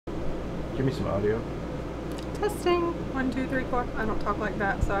Give me some audio. Testing. 1, 2, 3, 4. I don't talk like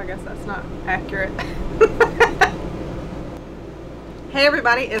that, so I guess that's not accurate. Hey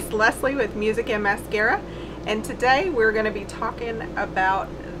everybody, it's Leslie with Music and Mascara, and today we're going to be talking about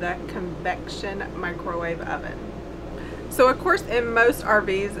the convection microwave oven. So of course in most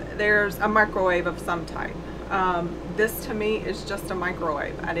RVs there's a microwave of some type. This to me is just a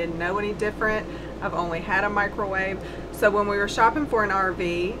microwave. I didn't know any different. I've only had a microwave. So when we were shopping for an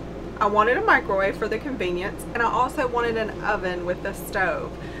RV, I wanted a microwave for the convenience, and I also wanted an oven with a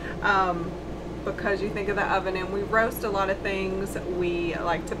stove. Because you think of the oven and we roast a lot of things, we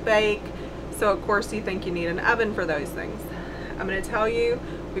like to bake, so of course you think you need an oven for those things. I'm going to tell you,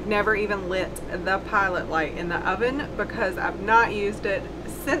 we've never even lit the pilot light in the oven because I've not used it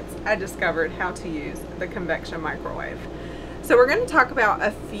since I discovered how to use the convection microwave. So we're going to talk about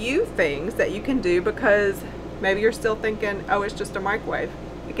a few things that you can do, because maybe you're still thinking, oh, it's just a microwave.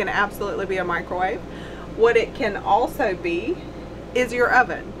 It can absolutely be a microwave. What it can also be is your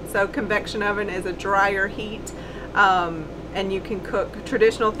oven. So convection oven is a drier heat, and you can cook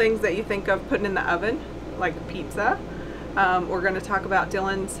traditional things that you think of putting in the oven, like pizza. We're going to talk about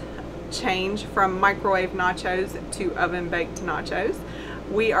Dylan's change from microwave nachos to oven baked nachos.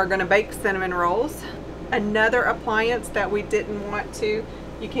 We are going to bake cinnamon rolls. Another appliance that we didn't want to,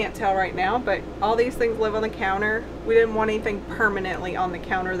 you can't tell right now, but all these things live on the counter. We didn't want anything permanently on the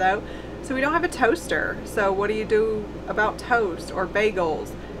counter though, so we don't have a toaster. So what do you do about toast or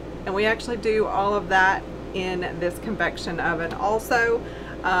bagels? And we actually do all of that in this convection oven also.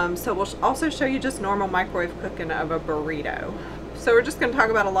 So we'll also show you just normal microwave cooking of a burrito. So we're just going to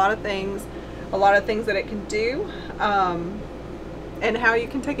talk about a lot of things that it can do, and how you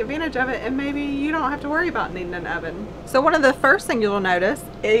can take advantage of it, and maybe you don't have to worry about needing an oven. So one of the first things you'll notice,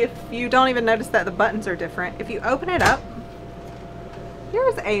 if you don't even notice that the buttons are different, if you open it up,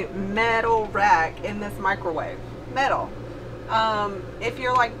 there's a metal rack in this microwave. Metal. If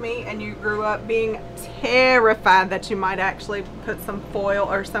you're like me and you grew up being terrified that you might actually put some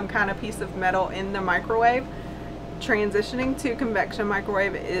foil or some kind of piece of metal in the microwave, transitioning to convection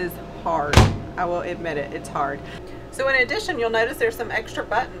microwave is hard. I will admit it, it's hard. So in addition, you'll notice there's some extra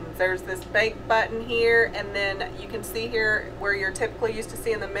buttons. There's this bake button here, and then you can see here where you're typically used to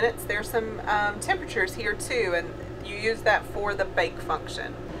seeing the minutes, there's some temperatures here too, and you use that for the bake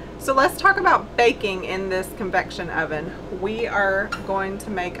function. So let's talk about baking in this convection oven. We are going to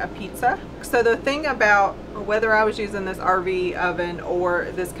make a pizza. So the thing about whether I was using this RV oven or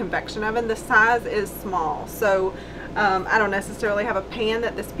this convection oven, the size is small. So I don't necessarily have a pan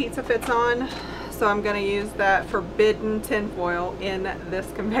that this pizza fits on. So I'm going to use that forbidden tinfoil in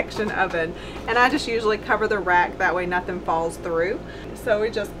this convection oven. And I just usually cover the rack, that way nothing falls through. So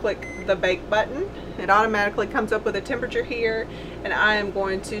we just click the bake button. It automatically comes up with a temperature here, and I am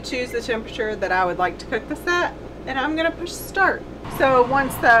going to choose the temperature that I would like to cook this at, and I'm going to push start. So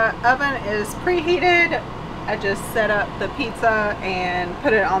once the oven is preheated, I just set up the pizza and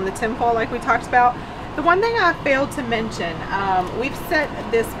put it on the tinfoil like we talked about. The one thing I failed to mention, we've set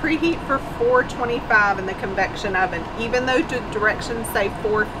this preheat for 425 in the convection oven, even though the directions say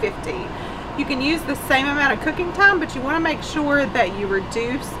 450. You can use the same amount of cooking time, but you want to make sure that you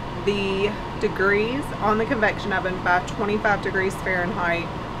reduce the degrees on the convection oven by 25 degrees Fahrenheit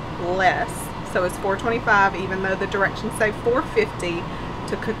less. So it's 425, even though the directions say 450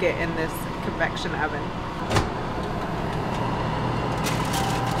 to cook it in this convection oven.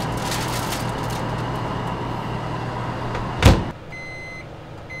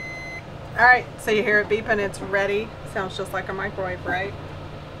 Alright, so you hear it beeping, it's ready. Sounds just like a microwave, right?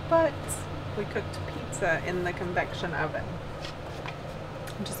 But we cooked pizza in the convection oven.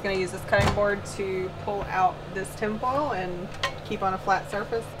 I'm just going to use this cutting board to pull out this tinfoil and keep on a flat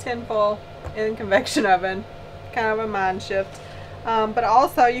surface. Tinfoil in convection oven, kind of a mind shift. But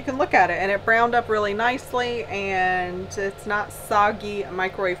also you can look at it, and it browned up really nicely, and it's not soggy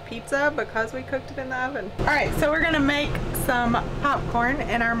microwave pizza because we cooked it in the oven. Alright, so we're going to make some popcorn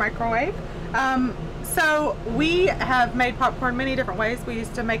in our microwave. So we have made popcorn many different ways. We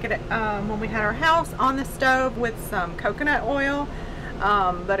used to make it when we had our house on the stove with some coconut oil,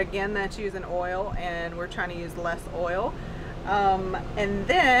 but again, that's using oil, and we're trying to use less oil. And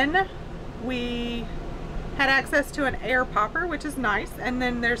then we had access to an air popper, which is nice, and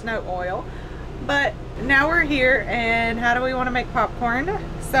then there's no oil. But now we're here, and how do we want to make popcorn?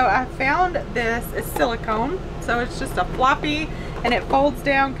 So I found this is silicone, so it's just a floppy, and it folds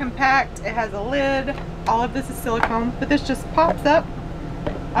down compact. It has a lid. All of this is silicone, but this just pops up.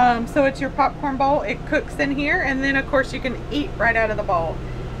 So it's your popcorn bowl. It cooks in here, and then of course you can eat right out of the bowl.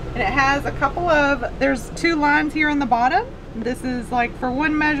 And it has a couple of, there's 2 lines here on the bottom. This is like for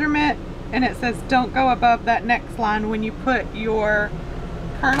one measurement, and it says don't go above that next line when you put your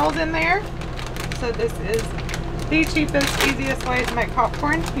kernels in there. So this is the cheapest, easiest way to make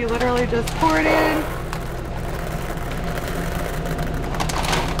popcorn. You literally just pour it in.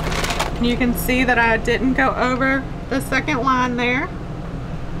 And you can see that I didn't go over the second line there.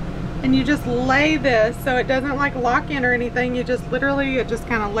 And you just lay this so it doesn't like lock in or anything. You just literally, it just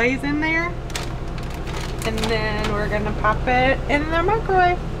kind of lays in there. And then we're gonna pop it in the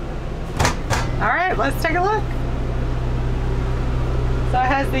microwave. All right, let's take a look. So it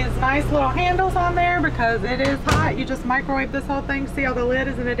has these nice little handles on there because it is hot. You just microwave this whole thing. See how the lid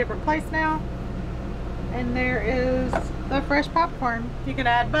is in a different place now? And there is the fresh popcorn. You can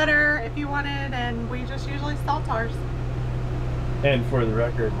add butter if you wanted, and we just usually salt ours. And for the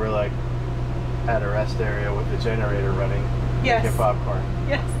record, we're like at a rest area with the generator running. Yes. Making popcorn.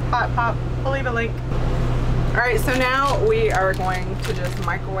 Yes, hot pop. I'll leave a link. All right, so now we are going to just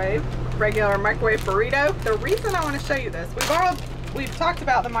microwave, regular microwave burrito. The reason I want to show you this, we've talked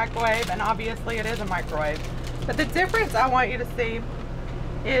about the microwave, and obviously it is a microwave. But the difference I want you to see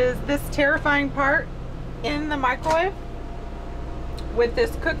is this terrifying part in the microwave with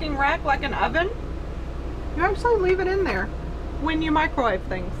this cooking rack like an oven. You actually leave it in there when you microwave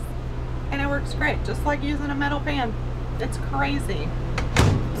things, and it works great, just like using a metal pan. It's crazy.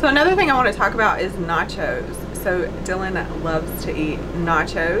 So another thing I want to talk about is nachos. So Dylan loves to eat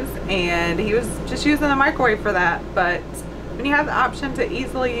nachos, and he was just using the microwave for that. But when you have the option to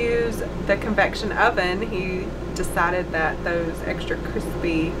easily use the convection oven, he decided that those extra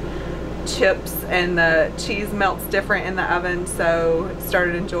crispy chips and the cheese melts different in the oven, so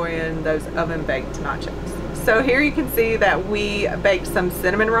started enjoying those oven baked nachos. So here you can see that we baked some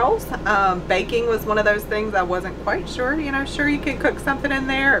cinnamon rolls. Baking was one of those things I wasn't quite sure. You know, sure you could cook something in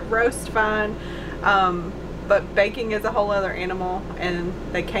there, it roast fine, but baking is a whole other animal, and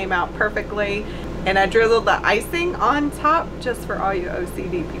they came out perfectly. And I drizzled the icing on top just for all you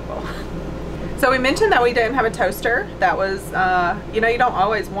OCD people. So we mentioned that we didn't have a toaster. That was, you know, you don't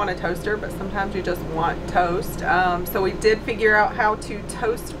always want a toaster, but sometimes you just want toast. So we did figure out how to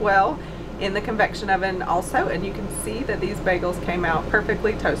toast well in the convection oven also, and you can see that these bagels came out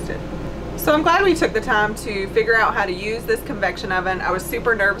perfectly toasted. So I'm glad we took the time to figure out how to use this convection oven. I was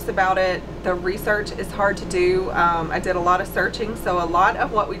super nervous about it. The research is hard to do. I did a lot of searching, so a lot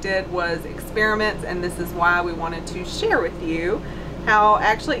of what we did was experiments, and this is why we wanted to share with you how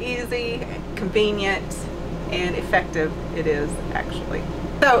actually easy, convenient, and effective it is actually.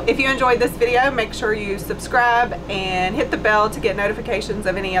 So if you enjoyed this video, make sure you subscribe and hit the bell to get notifications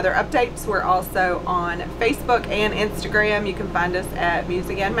of any other updates. We're also on Facebook and Instagram. You can find us at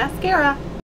Music and Mascara.